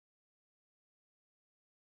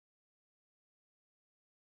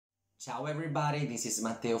Ciao everybody, this is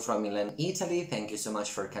Matteo from Milan, Italy. Thank you so much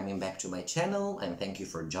for coming back to my channel and thank you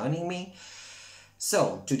for joining me.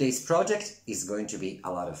 So, today's project is going to be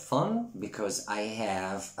a lot of fun because I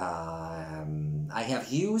have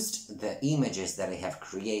used the images that I have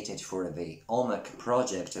created for the OMAC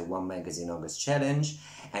project, One Magazine August Challenge,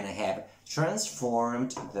 and I have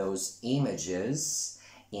transformed those images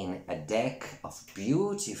in a deck of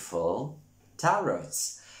beautiful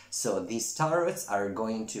tarots. So these tarots are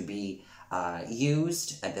going to be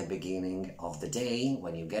used at the beginning of the day.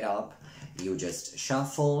 When you get up, you just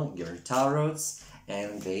shuffle your tarots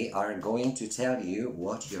and they are going to tell you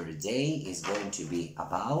what your day is going to be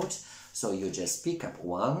about. So you just pick up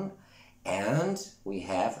one and we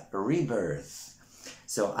have rebirth.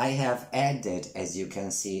 So I have added, as you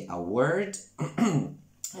can see, a word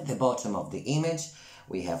at the bottom of the image.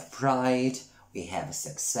 We have pride, we have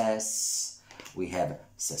success, we have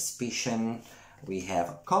suspicion, we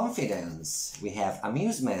have confidence, we have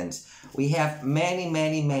amusement, we have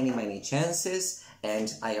many chances,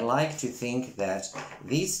 and I like to think that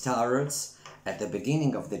these tarots at the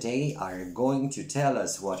beginning of the day are going to tell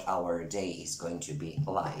us what our day is going to be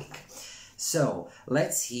like. So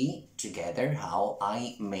let's see together how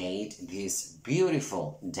I made this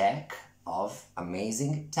beautiful deck of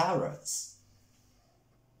amazing tarots.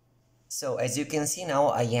 So as you can see now,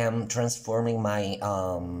 I am transforming my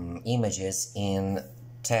images in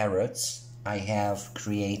tarots. I have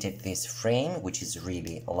created this frame, which is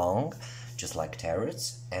really long, just like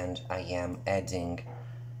tarots, and I am adding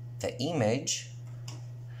the image,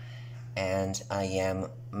 and I am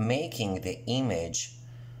making the image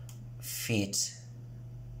fit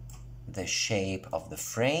the shape of the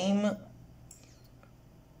frame.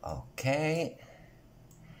 Okay.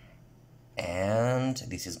 And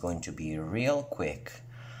this is going to be real quick.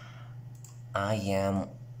 I am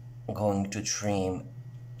going to trim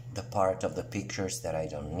the part of the pictures that I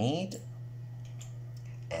don't need,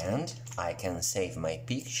 and I can save my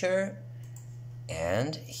picture,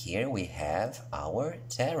 and here we have our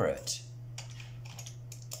tarot.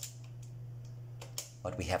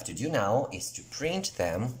 What we have to do now is to print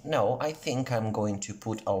them. No, I think I'm going to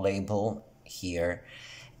put a label here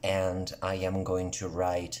and I am going to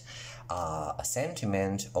write a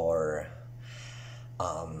sentiment or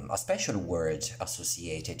a special word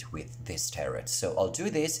associated with this tarot. So I'll do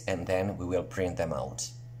this and then we will print them out.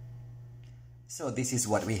 So this is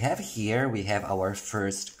what we have here. We have our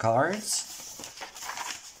first cards.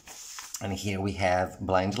 And here we have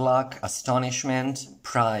blind luck, astonishment,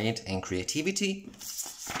 pride, and creativity.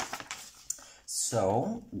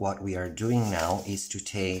 So what we are doing now is to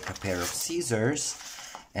take a pair of scissors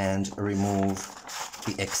and remove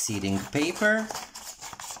the exceeding paper,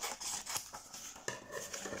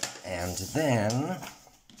 and then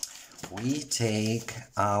we take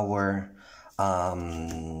our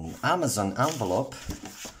Amazon envelope,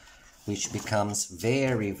 which becomes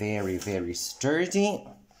very sturdy.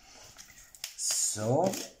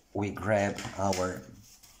 So we grab our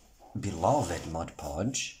beloved Mod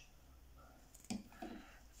Podge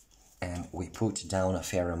and we put down a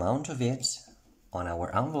fair amount of it on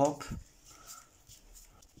our envelope.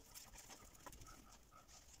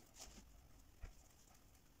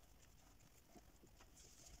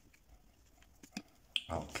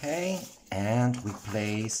 Okay, and we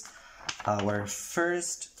place our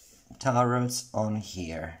first tarots on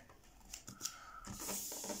here.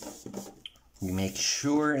 We make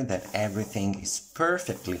sure that everything is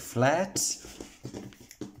perfectly flat.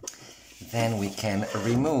 Then we can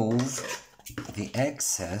remove the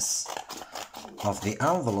excess of the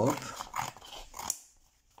envelope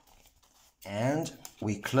and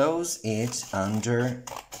we close it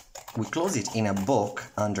in a book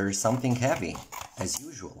under something heavy, as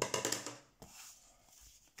usual.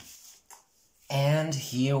 And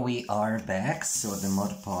here we are back, so the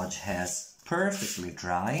Mod Podge has perfectly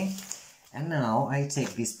dry. And now I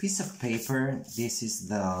take this piece of paper. This is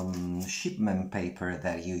the shipment paper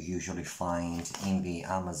that you usually find in the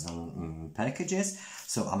Amazon packages.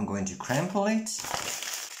 So I'm going to crumple it.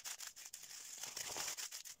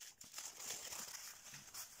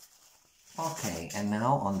 Okay, and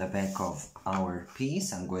now on the back of our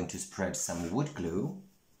piece I'm going to spread some wood glue.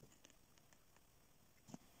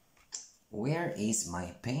 Where is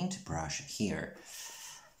my paintbrush? Here.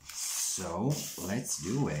 So let's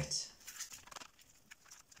do it.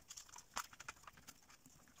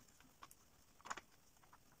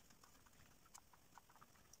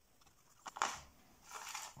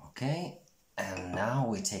 Okay, and now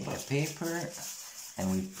we take the paper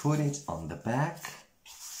and we put it on the back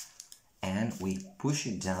and we push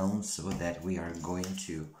it down so that we are going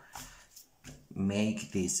to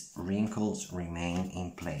make these wrinkles remain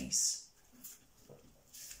in place.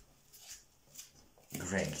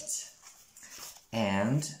 Great.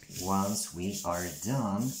 And once we are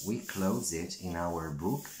done, we close it in our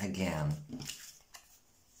book again.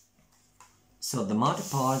 So the Mod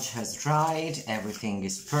Podge has dried, everything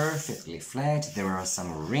is perfectly flat, there are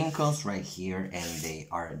some wrinkles right here and they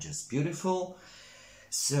are just beautiful.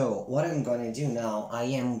 So what I'm going to do now, I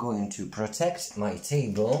am going to protect my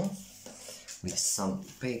table with some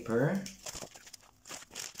paper.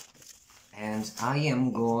 And I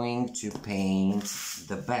am going to paint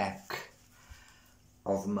the back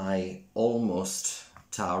of my almost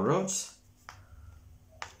tarot.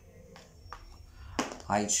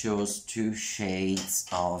 I chose 2 shades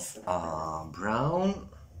of brown.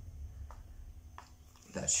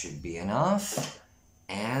 That should be enough.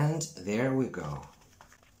 And there we go.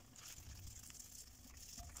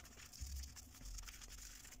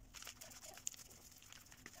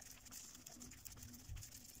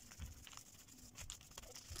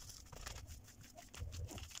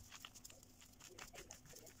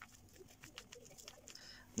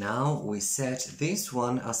 Now we set this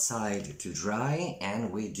one aside to dry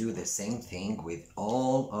and we do the same thing with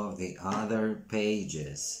all of the other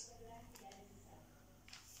pages.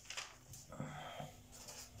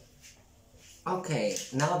 Okay,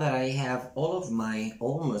 now that I have all of my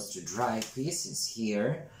almost dry pieces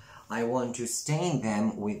here, I want to stain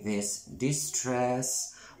them with this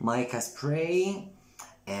Distress mica spray,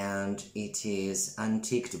 and it is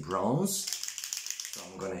antiqued bronze. So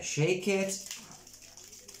I'm gonna shake it.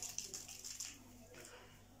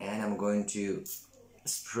 And I'm going to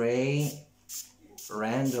spray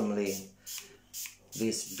randomly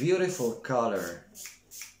this beautiful color.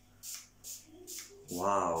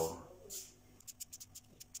 Wow.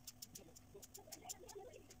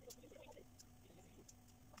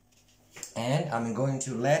 And I'm going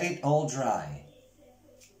to let it all dry.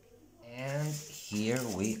 And here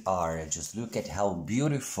we are. Just look at how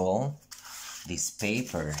beautiful this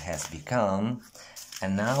paper has become.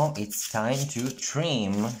 And now it's time to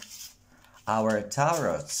trim our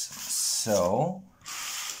tarots. So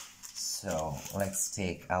let's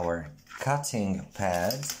take our cutting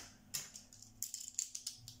pad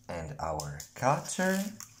and our cutter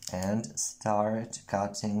and start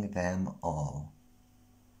cutting them all.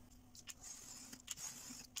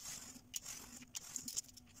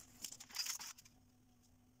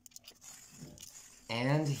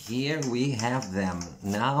 And here we have them.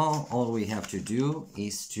 Now all we have to do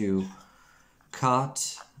is to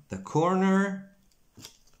cut the corner.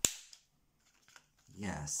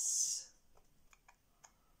 Yes.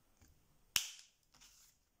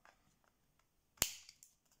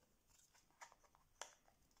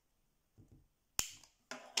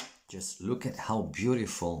 Just look at how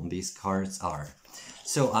beautiful these cards are.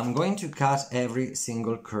 So I'm going to cut every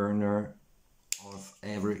single corner of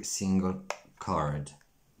every single card.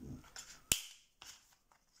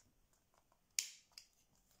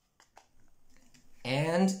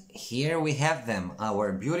 And here we have them,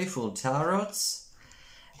 our beautiful tarots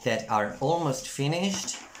that are almost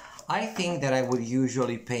finished. I think that I would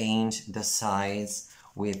usually paint the sides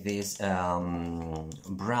with this brown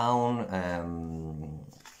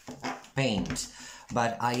paint,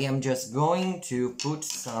 but I am just going to put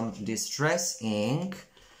some Distress ink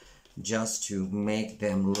just to make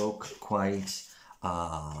them look quite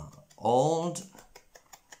old,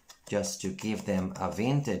 just to give them a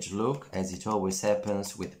vintage look, as it always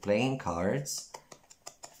happens with playing cards.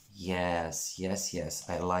 Yes, yes, yes,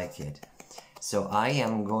 I like it. So I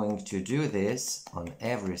am going to do this on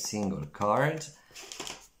every single card,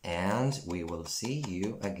 and we will see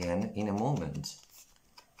you again in a moment.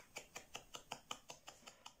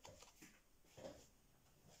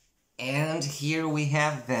 And here we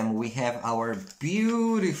have them. We have our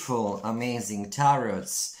beautiful, amazing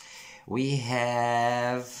tarots. We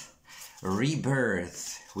have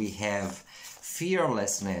rebirth. We have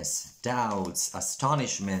fearlessness, doubts,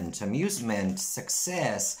 astonishment, amusement,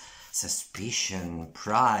 success, suspicion,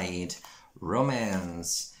 pride,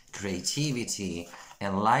 romance, creativity,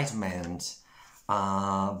 enlightenment,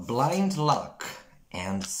 blind luck,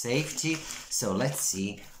 and safety. So let's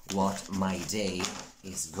see what my day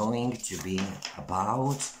is going to be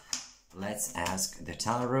about. Let's ask the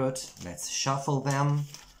tarot. Let's shuffle them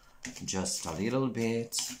just a little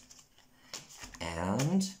bit.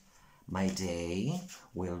 And my day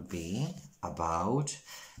will be about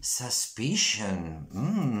suspicion.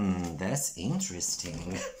 That's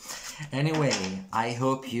interesting. Anyway, I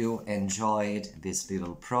hope you enjoyed this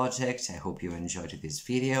little project. I hope you enjoyed this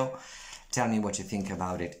video. Tell me what you think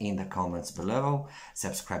about it in the comments below.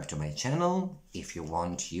 Subscribe to my channel. If you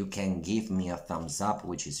want, you can give me a thumbs up,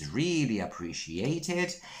 which is really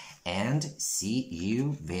appreciated. And see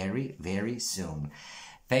you very, very soon.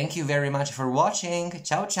 Thank you very much for watching.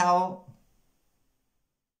 Ciao, ciao.